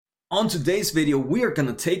On today's video, we are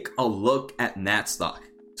gonna take a look at Natstock.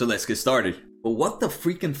 So let's get started. But what the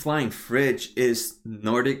freaking flying fridge is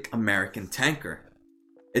Nordic American Tanker?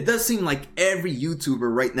 It does seem like every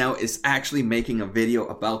YouTuber right now is actually making a video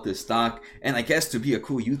about this stock, and I guess to be a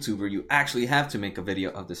cool YouTuber, you actually have to make a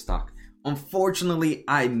video of this stock. Unfortunately,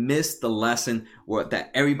 I missed the lesson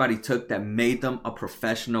that everybody took that made them a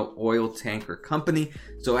professional oil tanker company,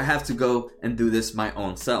 so I have to go and do this my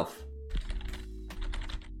own self.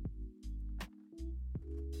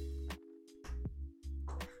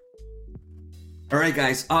 Alright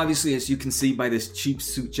guys, obviously as you can see by this cheap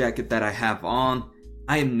suit jacket that I have on,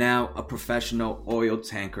 I am now a professional oil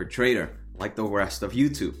tanker trader, like the rest of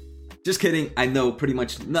YouTube. Just kidding, I know pretty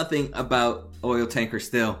much nothing about oil tankers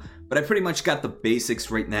still, but I pretty much got the basics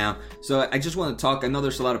right now. So I just want to talk, I know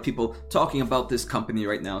there's a lot of people talking about this company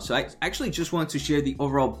right now, so I actually just wanted to share the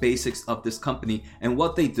overall basics of this company and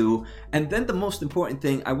what they do. And then the most important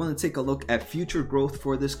thing, I want to take a look at future growth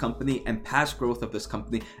for this company and past growth of this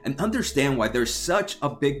company and understand why there's such a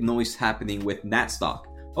big noise happening with Natstock.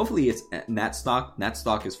 Hopefully it's Natstock.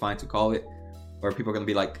 Natstock is fine to call it, or people are going to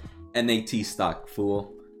be like, NAT stock,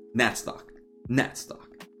 fool. Natstock. Natstock.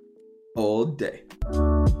 All day.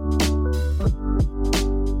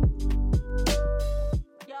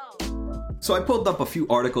 So I pulled up a few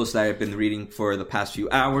articles that I've been reading for the past few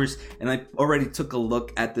hours, and I already took a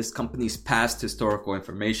look at this company's past historical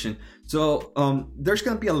information. So there's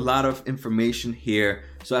going to be a lot of information here,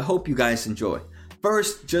 so I hope you guys enjoy.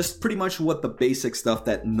 First, just pretty much what the basic stuff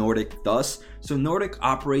that Nordic does. So Nordic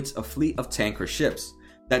operates a fleet of tanker ships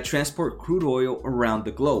that transport crude oil around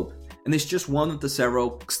the globe. And it's just one of the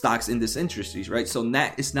several stocks in this industry, right? So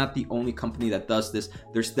Nat is not the only company that does this.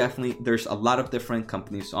 There's a lot of different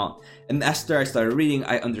companies on. And after I started reading,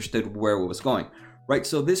 I understood where it was going, right?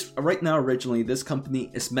 So this right now, originally, this company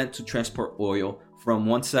is meant to transport oil from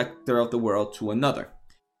one sector of the world to another.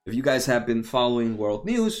 If you guys have been following world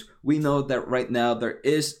news, we know that right now there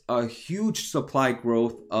is a huge supply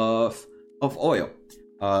growth of oil.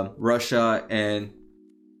 Russia and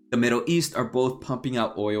the Middle East are both pumping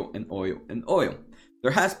out oil and oil and oil.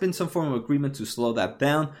 There has been some form of agreement to slow that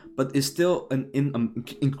down, but it's still an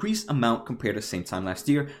increased amount compared to the same time last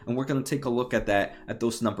year, and we're going to take a look at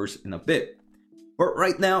those numbers in a bit. But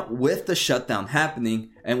right now, with the shutdown happening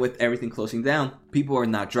and with everything closing down, people are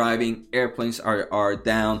not driving, airplanes are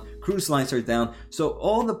down, cruise lines are down, so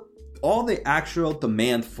all the actual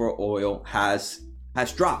demand for oil has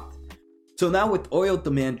dropped. So now with oil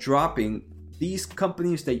demand dropping, these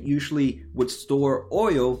companies that usually would store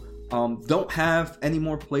oil don't have any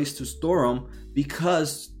more place to store them,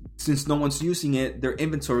 because since no one's using it, their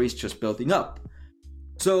inventory is just building up.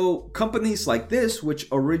 So companies like this, which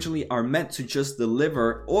originally are meant to just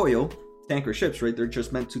deliver oil, tanker ships, right? They're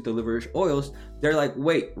just meant to deliver oils. They're like,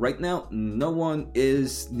 wait, right now, no one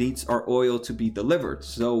needs our oil to be delivered.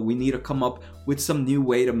 So we need to come up with some new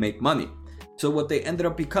way to make money. So what they ended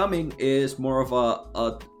up becoming is more of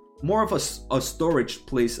a storage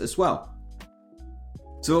place as well.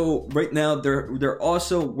 So right now they're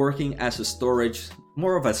also working as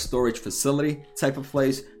more of a storage facility type of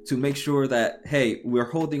place to make sure that, hey, we're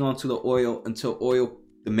holding on to the oil until oil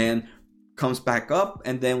demand comes back up,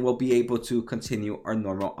 and then we'll be able to continue our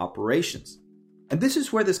normal operations. And this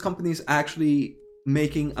is where this company is actually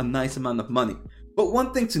making a nice amount of money. But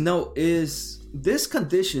one thing to note is this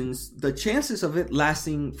conditions, the chances of it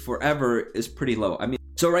lasting forever is pretty low. I mean,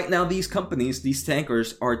 so right now these companies, these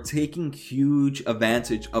tankers, are taking huge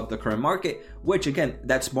advantage of the current market, which again,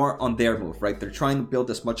 that's more on their move, right? They're trying to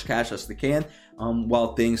build as much cash as they can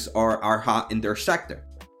while things are hot in their sector.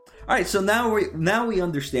 All right, so now we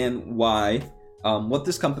understand why what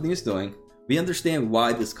this company is doing. We understand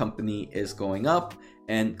why this company is going up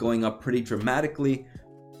and going up pretty dramatically.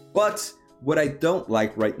 But what I don't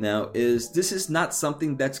like right now is this is not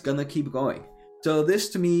something that's gonna keep going. So this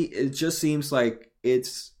to me, it just seems like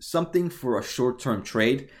it's something for a short-term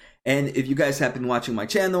trade. And if you guys have been watching my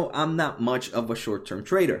channel, I'm not much of a short-term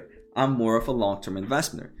trader. I'm more of a long-term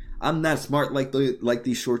investor. I'm not smart like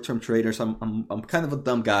these short-term traders. I'm kind of a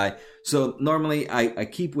dumb guy. So normally I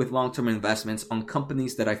keep with long-term investments on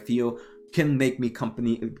companies that I feel can make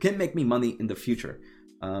me money in the future.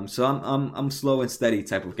 So I'm slow and steady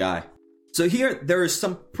type of guy. So here there is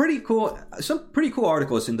some pretty cool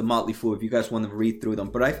articles in the Motley Fool if you guys want to read through them.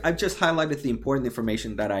 But I've just highlighted the important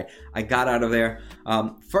information that I got out of there.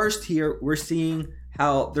 First here we're seeing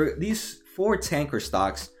how these four tanker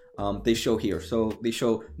stocks they show here. So they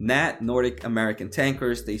show Nat, Nordic American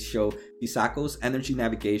Tankers. They show Bisacos Energy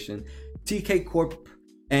Navigation, TK Corp,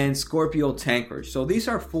 and Scorpio Tankers. So these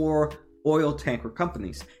are four oil tanker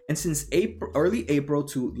companies. And since early April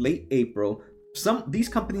to late April, these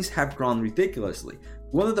companies have grown ridiculously.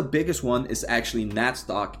 One of the biggest one is actually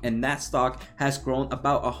Nasdaq, and Nasdaq has grown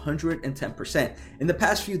about 110%. In the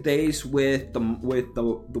past few days, with the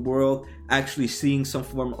world actually seeing some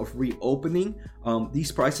form of reopening,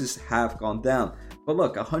 these prices have gone down. But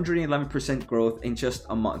look, 111% growth in just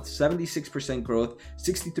a month, 76% growth,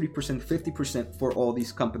 63%, 50% for all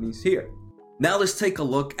these companies here. Now let's take a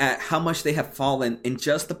look at how much they have fallen in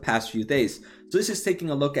just the past few days. So this is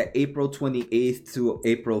taking a look at April 28th to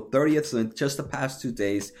April 30th. So in just the past 2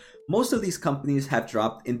 days, most of these companies have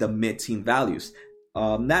dropped in the mid-teen values.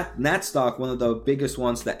 Nasdaq, one of the biggest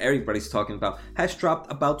ones that everybody's talking about, has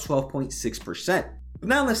dropped about 12.6%. But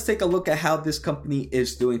now let's take a look at how this company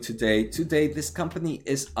is doing today. Today, this company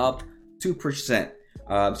is up 2%.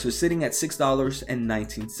 So sitting at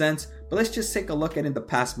 $6.19. But let's just take a look at in the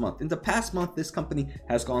past month. In the past month, this company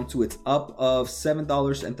has gone to its up of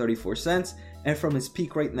 $7.34. And from its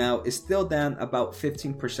peak right now is still down about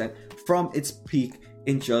 15% from its peak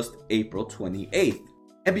in just April 28th.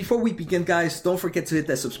 And before we begin, guys, don't forget to hit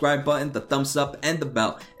that subscribe button, the thumbs up, and the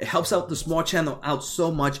bell. It helps out the small channel out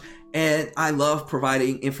so much, and I love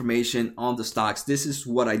providing information on the stocks. This is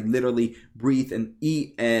what I literally breathe and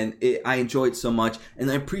eat, and I enjoy it so much,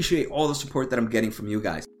 and I appreciate all the support that I'm getting from you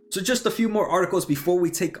guys. So just a few more articles before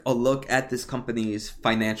we take a look at this company's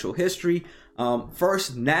financial history.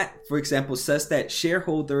 First, Nat, for example, says that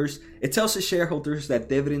it tells the shareholders that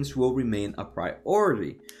dividends will remain a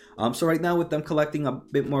priority. So right now, with them collecting a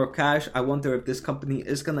bit more cash, I wonder if this company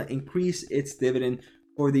is going to increase its dividend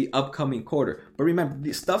for the upcoming quarter. But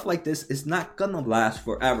remember, stuff like this is not going to last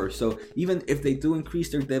forever. So even if they do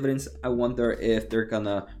increase their dividends, I wonder if they're going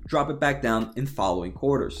to drop it back down in following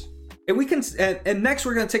quarters. And next,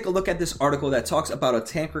 we're going to take a look at this article that talks about a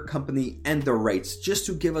tanker company and the rates, just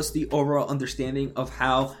to give us the overall understanding of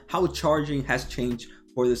how charging has changed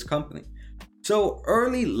for this company. So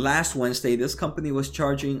early last Wednesday, this company was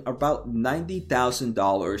charging about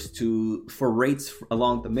 $90,000 for rates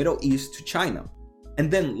along the Middle East to China.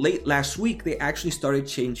 And then late last week, they actually started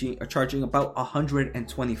charging about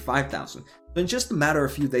 $125,000. So in just a matter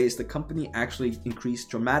of a few days, the company actually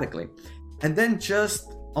increased dramatically. And then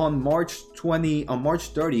just on March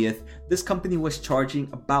 30th, this company was charging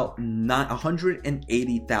about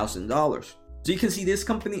 $180,000. So you can see this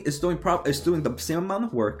company is doing the same amount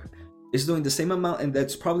of work, is doing the same amount, and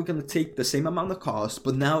that's probably going to take the same amount of cost,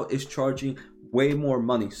 but now is charging way more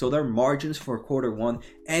money. So their margins for quarter one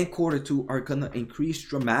and quarter two are going to increase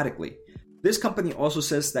dramatically. This company also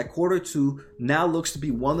says that quarter two now looks to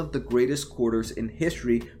be one of the greatest quarters in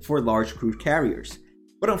history for large crude carriers.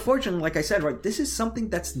 But unfortunately, like I said, right, this is something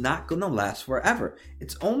that's not going to last forever.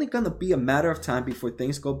 It's only going to be a matter of time before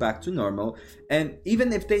things go back to normal. And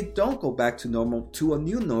even if they don't go back to normal, to a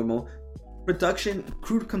new normal,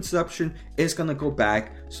 crude consumption is going to go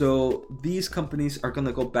back. So these companies are going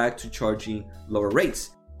to go back to charging lower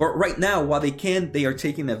rates. But right now, while they are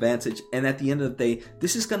taking advantage. And at the end of the day,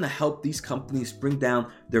 this is going to help these companies bring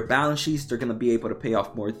down their balance sheets. They're going to be able to pay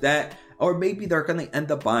off more debt. Or maybe they're going to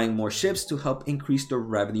end up buying more ships to help increase their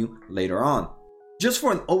revenue later on. Just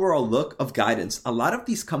for an overall look of guidance, a lot of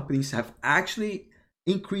these companies have actually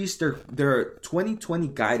increased their 2020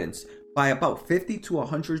 guidance by about 50 to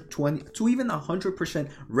 120 to even 100%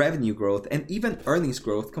 revenue growth and even earnings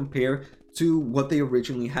growth compared to what they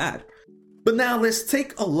originally had. But now let's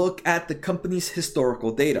take a look at the company's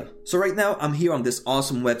historical data. So right now I'm here on this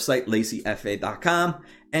awesome website, lazyfa.com,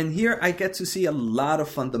 and here I get to see a lot of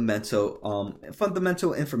fundamental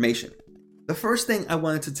information. The first thing I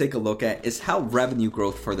wanted to take a look at is how revenue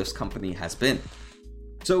growth for this company has been.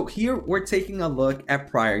 So here we're taking a look at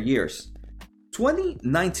prior years.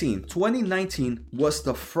 2019 was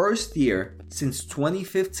the first year since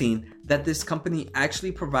 2015 that this company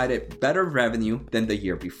actually provided better revenue than the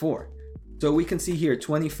year before. So we can see here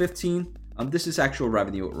 2015, this is actual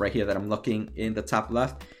revenue right here that I'm looking in the top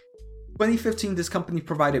left. 2015, this company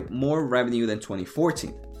provided more revenue than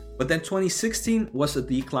 2014. But then 2016 was a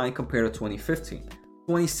decline compared to 2015.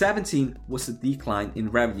 2017 was a decline in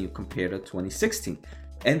revenue compared to 2016.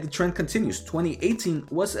 And the trend continues. 2018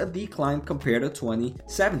 was a decline compared to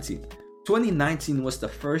 2017. 2019 was the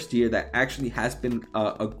first year that actually has been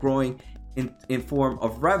a growing in form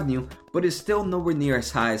of revenue, but is still nowhere near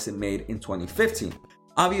as high as it made in 2015.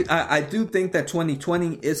 I do think that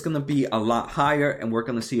 2020 is going to be a lot higher and we're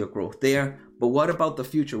going to see a growth there. But what about the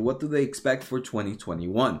future? What do they expect for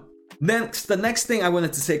 2021? Next, the next thing I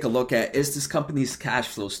wanted to take a look at is this company's cash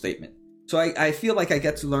flow statement. So I feel like I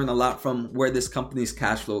get to learn a lot from where this company's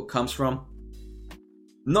cash flow comes from.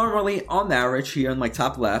 Normally, on average, here on my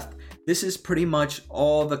top left, This is pretty much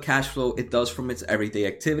all the cash flow it does from its everyday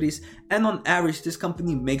activities. And on average, this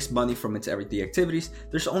company makes money from its everyday activities.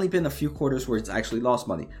 There's only been a few quarters where it's actually lost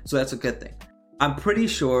money. So that's a good thing. I'm pretty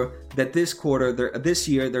sure that this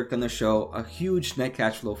year, they're going to show a huge net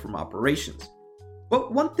cash flow from operations.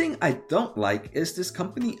 But one thing I don't like is this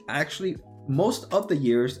company actually, most of the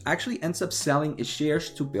years, actually ends up selling its shares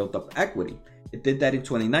to build up equity. It did that in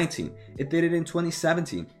 2019. It did it in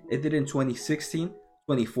 2017. It did it in 2016,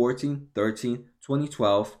 2014, 13,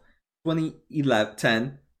 2012, 2011,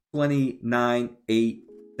 10, 29, 8,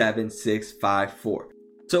 7, 6, 5, 4.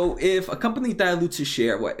 So if a company dilutes a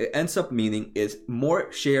share, what it ends up meaning is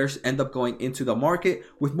more shares end up going into the market.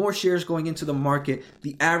 With more shares going into the market,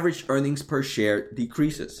 the average earnings per share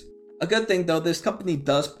decreases. A good thing though, this company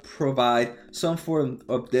does provide some form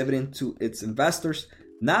of dividend to its investors.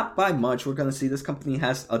 Not by much. We're going to see this company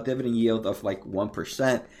has a dividend yield of like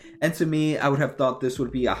 1%. And to me, I would have thought this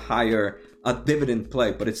would be a dividend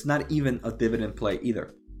play, but it's not even a dividend play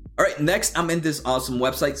either. All right, next I'm in this awesome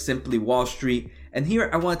website, Simply Wall Street. And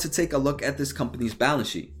here I want to take a look at this company's balance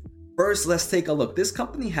sheet. First, let's take a look. This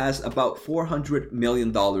company has about $400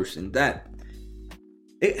 million in debt.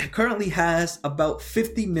 It currently has about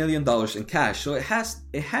 $50 million in cash. So it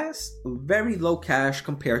has very low cash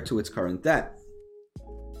compared to its current debt.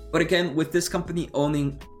 But again, with this company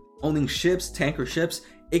owning ships, tanker ships,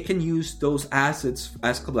 it can use those assets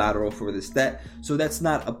as collateral for this debt. So that's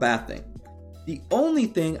not a bad thing. The only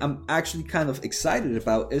thing I'm actually kind of excited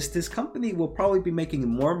about is this company will probably be making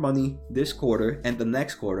more money this quarter and the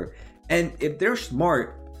next quarter. And if they're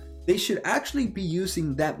smart, they should actually be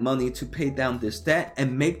using that money to pay down this debt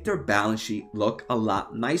and make their balance sheet look a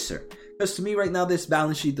lot nicer. Because to me right now, this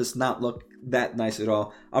balance sheet does not look that nice at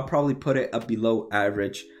all. I'll probably put it up below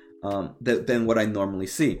average than what I normally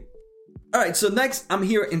see. All right, so next I'm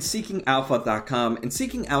here in SeekingAlpha.com. In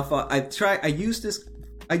Seeking Alpha, I use this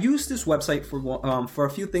website for a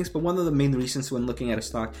few things, but one of the main reasons when looking at a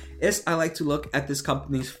stock is I like to look at this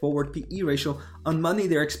company's forward PE ratio on money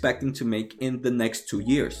they're expecting to make in the next 2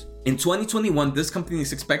 years. In 2021, this company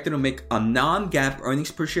is expected to make a non-GAAP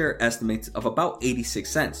earnings per share estimate of about 86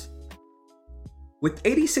 cents. With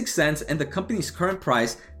 86 cents and the company's current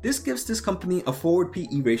price, this gives this company a forward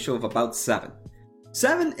PE ratio of about 7.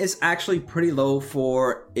 7 is actually pretty low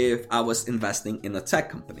for if I was investing in a tech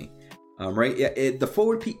company. Right? The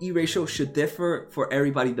forward PE ratio should differ for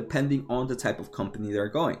everybody depending on the type of company they're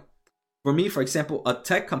going. For me, for example, a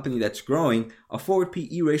tech company that's growing, a forward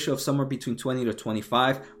PE ratio of somewhere between 20 to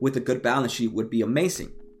 25 with a good balance sheet would be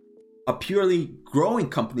amazing. A purely growing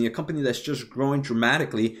company, a company that's just growing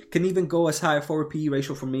dramatically, can even go as high a forward PE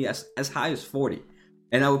ratio for me as high as 40.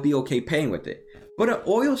 And I would be okay paying with it. But an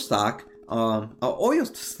oil stock,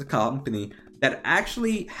 company that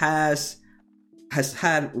actually has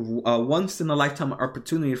had a once in a lifetime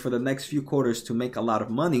opportunity for the next few quarters to make a lot of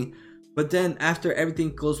money, but then after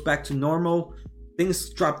everything goes back to normal, things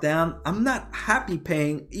drop down. I'm not happy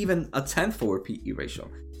paying even a 10 forward PE ratio.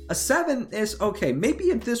 A 7 is okay. Maybe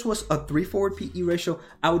if this was a 3 forward PE ratio,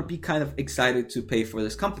 I would be kind of excited to pay for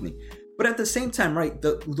this company. But at the same time, right,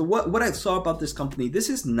 what I saw about this company, this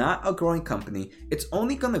is not a growing company. It's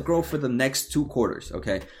only going to grow for the next 2 quarters,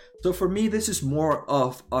 okay? So for me, this is more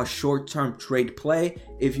of a short-term trade play.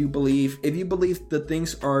 If you believe the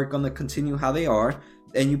things are going to continue how they are,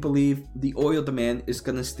 and you believe the oil demand is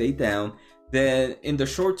going to stay down, then in the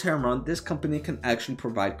short-term run, this company can actually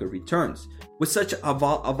provide good returns. With such a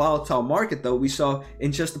volatile market, though, we saw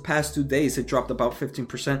in just the past 2 days, it dropped about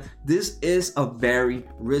 15%. This is a very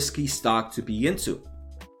risky stock to be into.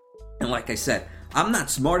 And like I said, I'm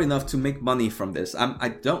not smart enough to make money from this. I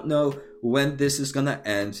don't know when this is going to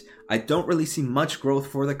end. I don't really see much growth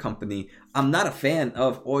for the company. I'm not a fan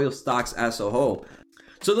of oil stocks as a whole.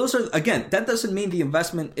 So those are, again, that doesn't mean the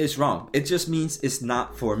investment is wrong. It just means it's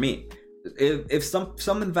not for me. If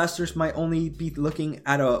some investors might only be looking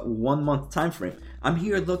at a 1 month time frame, I'm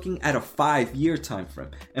here looking at a 5-year time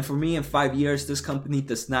frame. And for me, in 5 years, this company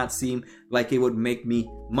does not seem like it would make me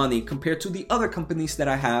money compared to the other companies that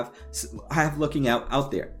I have looking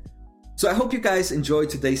out there. So I hope you guys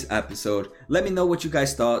enjoyed today's episode. Let me know what you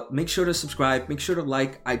guys thought. Make sure to subscribe. Make sure to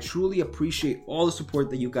like. I truly appreciate all the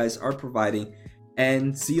support that you guys are providing.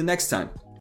 And see you next time.